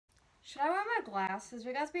Should I wear my glasses?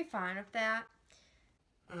 Would you guys be fine with that?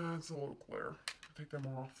 It's a little clear. Take them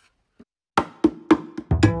off.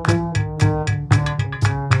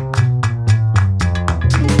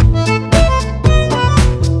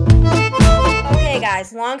 Okay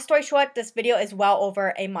guys, long story short, this video is well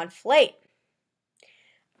over a month late.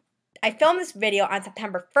 I filmed this video on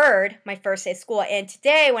September 3rd, my first day of school, and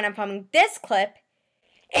today when I'm filming this clip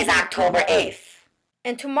is October 8th.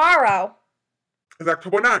 And tomorrow is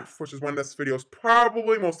October 9th, which is when this video is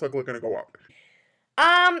probably most likely going to go up.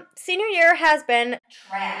 Senior year has been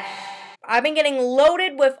trash. I've been getting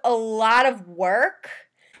loaded with a lot of work.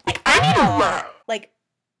 I need a lot.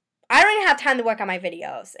 I don't even have time to work on my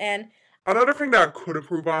videos. And another thing that I could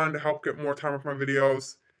improve on to help get more time with my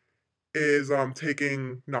videos is not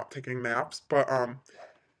taking naps, but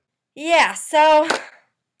yeah, so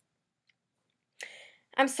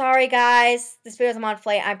I'm sorry guys, this video's a month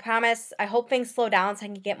late. I promise, I hope things slow down so I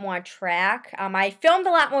can get more on track. I filmed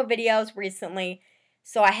a lot more videos recently,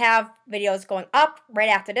 so I have videos going up right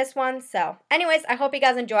after this one. So anyways, I hope you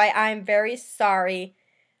guys enjoy. I'm very sorry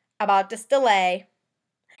about this delay.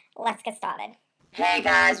 Let's get started. Hey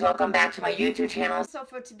guys, welcome back to my YouTube channel. So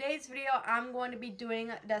for today's video, I'm going to be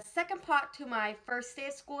doing the second part to my first day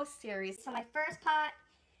of school series. So my first part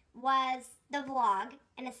was the vlog,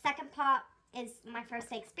 and the second part is my first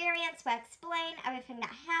day experience, where I explain everything that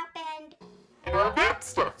happened. And all that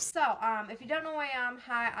stuff. So, if you don't know who I am,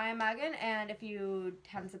 hi, I am Megan, and if you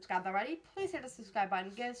haven't subscribed already, please hit the subscribe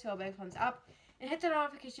button, give us a big thumbs up, and hit the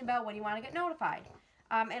notification bell when you want to get notified.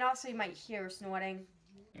 And also, you might hear snorting.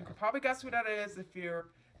 You can probably guess who that is if you've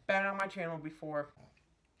been on my channel before.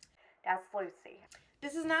 That's Lucy.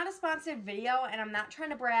 This is not a sponsored video, and I'm not trying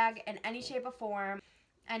to brag in any shape or form.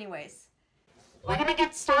 Anyways. We're gonna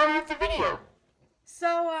get started with the video.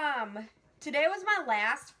 So, today was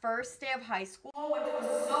my first day of high school, which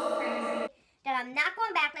was so crazy. That I'm not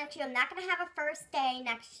going back next year. I'm not going to have a first day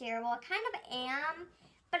next year. Well, I kind of am,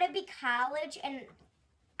 but it'd be college, and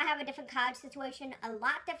I have a different college situation, a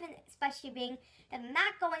lot different, especially being that I'm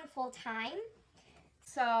not going full time.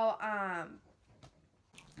 So,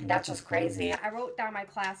 that's just crazy. I wrote down my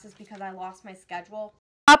classes because I lost my schedule.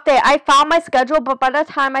 Update, I found my schedule, but by the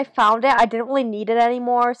time I found it, I didn't really need it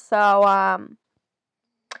anymore, so,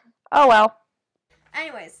 oh well.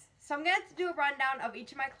 Anyways, so I'm going to do a rundown of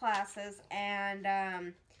each of my classes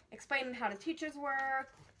and, explain how the teachers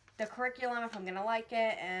work, the curriculum, if I'm going to like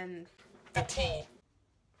it, and the tea.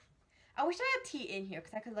 I wish I had tea in here,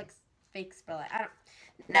 because I could, fake spill it.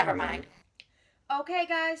 Never mind. Okay,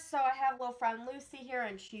 guys, so I have little friend Lucy here,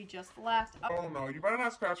 and she just left. Oh no, you better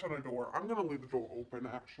not scratch on the door. I'm gonna leave the door open,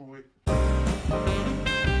 actually.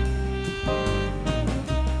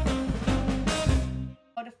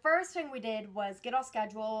 So the first thing we did was get our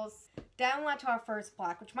schedules, then we went to our first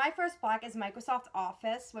block, which my first block is Microsoft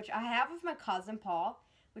Office, which I have with my cousin Paul,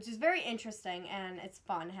 which is very interesting, and it's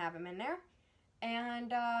fun to have him in there.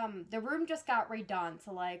 And the room just got redone,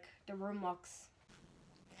 so the room looks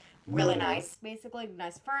really nice. Basically,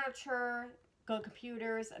 nice furniture, good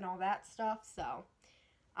computers, and all that stuff. So,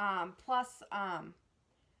 plus,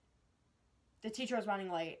 the teacher was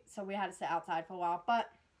running late, so we had to sit outside for a while.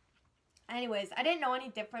 But, anyways, I didn't know any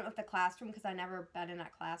different with the classroom because I never been in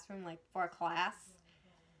that classroom, for a class.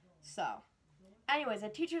 So, anyways, the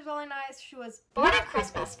teacher's really nice. She was Born at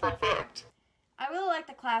Christmas, fun fact. I really liked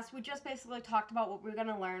the class. We just basically talked about what we were going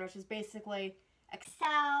to learn, which is basically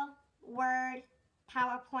Excel, Word,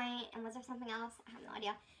 PowerPoint, and was there something else? I have no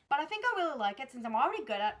idea. But I think I really like it since I'm already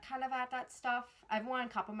good at that stuff. Everyone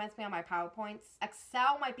compliments me on my PowerPoints.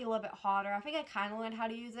 Excel might be a little bit harder. I think I kind of learned how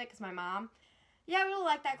to use it because my mom. Yeah, I really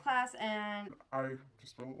like that class, and I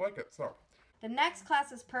just really like it, so. The next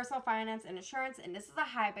class is Personal Finance and Insurance, and this is a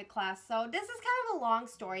hybrid class. So this is kind of a long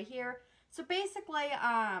story here. So basically,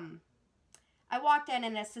 I walked in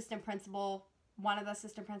and the assistant principal, one of the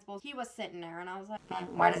assistant principals, he was sitting there, and I was like,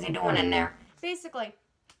 what is he doing in there? Basically,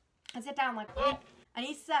 I sit down and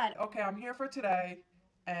he said, okay, I'm here for today,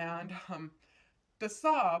 and the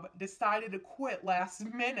sub decided to quit last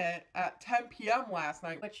minute at 10 p.m. last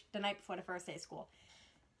night. Which, the night before the first day of school.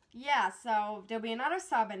 Yeah, so there'll be another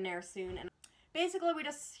sub in there soon, and basically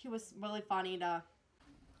he was really funny to...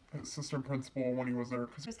 Assistant principal when he was there.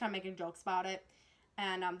 He was kind of making jokes about it.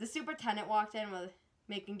 And the superintendent walked in with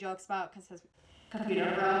making jokes about because his computer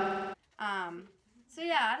broke. So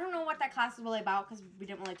yeah, I don't know what that class is really about because we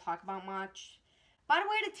didn't really talk about much. By the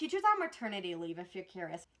way, the teacher's on maternity leave if you're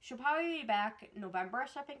curious. She'll probably be back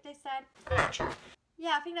November-ish, I think they said. Gotcha.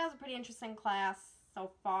 Yeah, I think that was a pretty interesting class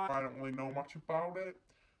so far. I don't really know much about it,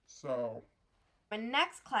 so... My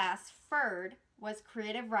next class, Third, was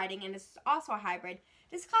creative writing, and it's also a hybrid.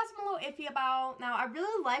 This class I'm a little iffy about. Now, I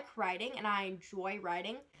really like writing, and I enjoy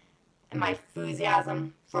writing. And my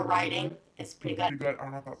enthusiasm for writing is pretty good. Pretty good. I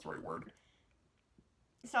don't know if that's the right word.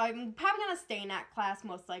 So I'm probably going to stay in that class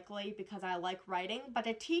most likely because I like writing. But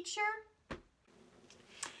the teacher...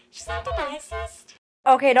 She's not the nicest.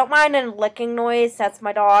 Okay, don't mind a licking noise. That's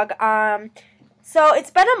my dog. So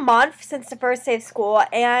it's been a month since the first day of school,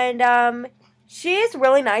 and she is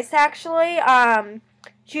really nice actually.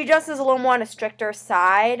 She just is a little more on a stricter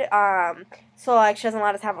side. So like she doesn't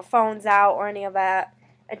let us have our phones out or any of that.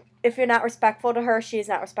 If you're not respectful to her, she's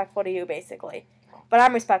not respectful to you, basically. But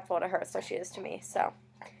I'm respectful to her, so she is to me. So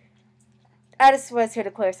I just was here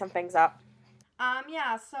to clear some things up.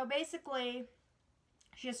 Yeah. So basically,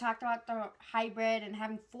 she just talked about the hybrid and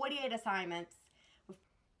having 48 assignments.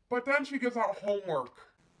 But then she gives out homework.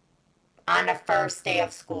 On the first day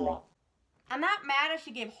of school. I'm not mad if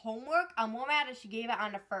she gave homework. I'm more mad if she gave it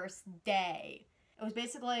on the first day. It was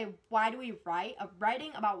basically, why do we write? A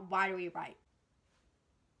writing about why do we write.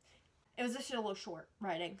 It was just a little short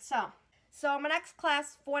writing. So my next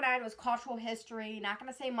class, 4-9, was cultural history. Not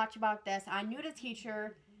going to say much about this. I knew the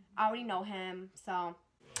teacher. I already know him. So.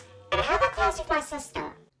 And I have a class with my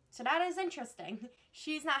sister. So that is interesting.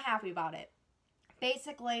 She's not happy about it.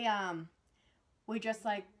 Basically, we just,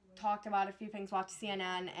 like, talked about a few things, watched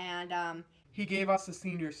CNN, and, He gave us a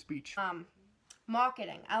senior speech.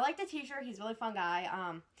 marketing. I like the teacher. He's a really fun guy.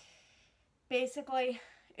 Basically,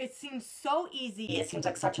 it seems so easy. It seems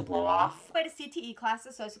like such a blow off. I played a CTE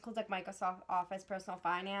classes, so it includes like Microsoft Office, personal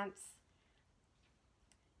finance,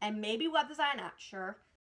 and maybe web design, not sure.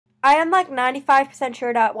 I am like 95%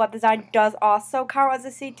 sure that web design does also count as a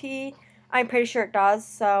CTE. I'm pretty sure it does,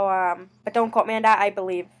 so, but don't quote me on that. I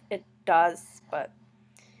believe it does, but.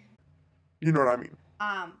 You know what I mean.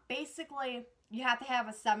 Basically, you have to have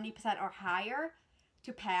a 70% or higher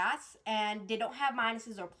to pass, and they don't have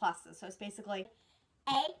minuses or pluses, so it's basically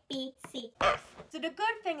A, B, C. So the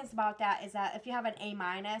good thing is about that is that if you have an A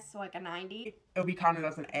minus, so like a 90. It'll be counted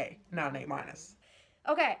as an A, not an A minus.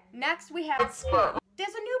 Okay, next we have,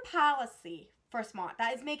 there's a new policy for Smart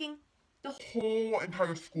that is making the Whole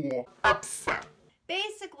entire school. Upset.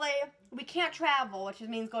 basically, we can't travel, which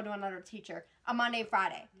means go to another teacher, on Monday and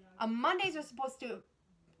Friday. On Mondays, we're supposed to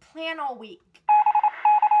plan all week.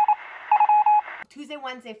 Tuesday,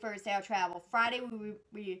 Wednesday, Thursday, I'll travel. Friday,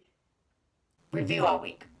 we Review all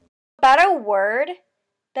week. better word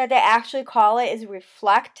that they actually call it is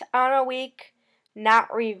reflect on a week,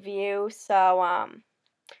 not review. So,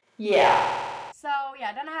 yeah. So,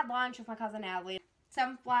 yeah, then I had lunch with my cousin Natalie.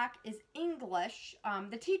 7th block is English.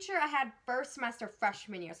 The teacher I had first semester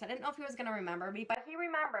freshman year, so I didn't know if he was going to remember me, but he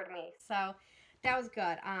remembered me. So, that was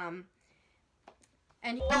good.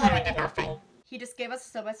 And Nothing. he just gave us a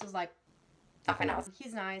syllabus, was like, Nothing else.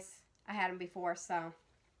 he's nice. I had him before, so.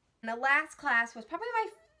 And the last class was probably my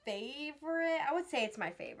favorite. I would say it's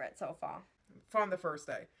my favorite so far. From the first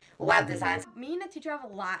day. Web design. Me and the teacher have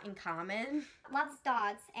a lot in common. Loves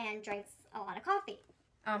dogs and drinks a lot of coffee.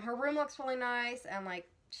 Her room looks really nice, and, like,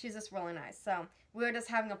 she's just really nice. So, we were just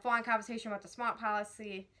having a fun conversation about the SMART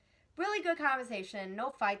policy. Really good conversation.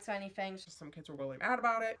 No fights or anything. Just some kids were really mad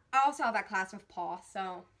about it. I also have that class with Paul,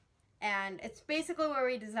 so. And it's basically where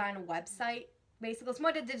we design a website. Basically, it's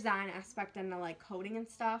more the design aspect than the, like, coding and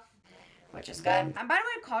stuff. Which is good. And by the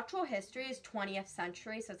way, cultural history is 20th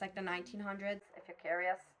century, so it's like the 1900s, if you're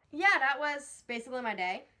curious. Yeah, that was basically my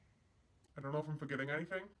day. I don't know if I'm forgetting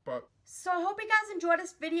anything, but... So I hope you guys enjoyed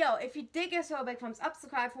this video. If you did, give us a big thumbs up,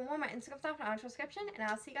 subscribe for more of my Instagram stuff in the description, and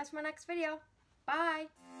I'll see you guys for my next video. Bye!